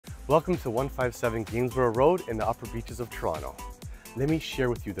Welcome to 157 Gainsborough Road in the Upper Beaches of Toronto. Let me share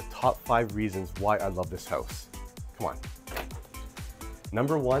with you the top 5 reasons why I love this house. Come on.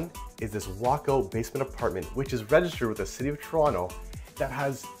 Number 1 is this walkout basement apartment, which is registered with the City of Toronto, that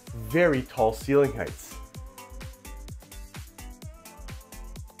has very tall ceiling heights.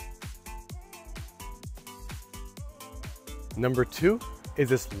 Number 2 is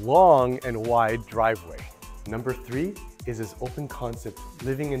this long and wide driveway. Number 3 is this open concept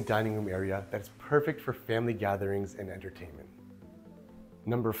living and dining room area that is perfect for family gatherings and entertainment.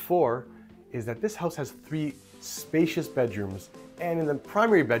 Number 4 is that this house has 3 spacious bedrooms, and in the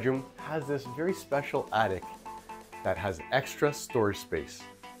primary bedroom has this very special attic that has extra storage space.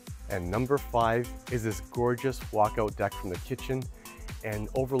 And number 5 is this gorgeous walkout deck from the kitchen and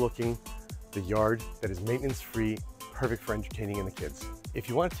overlooking the yard that is maintenance-free, perfect for entertaining the kids. If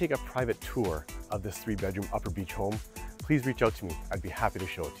you want to take a private tour of this 3-bedroom Upper Beach home, please reach out to me. I'd be happy to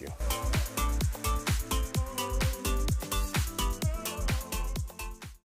show it to you.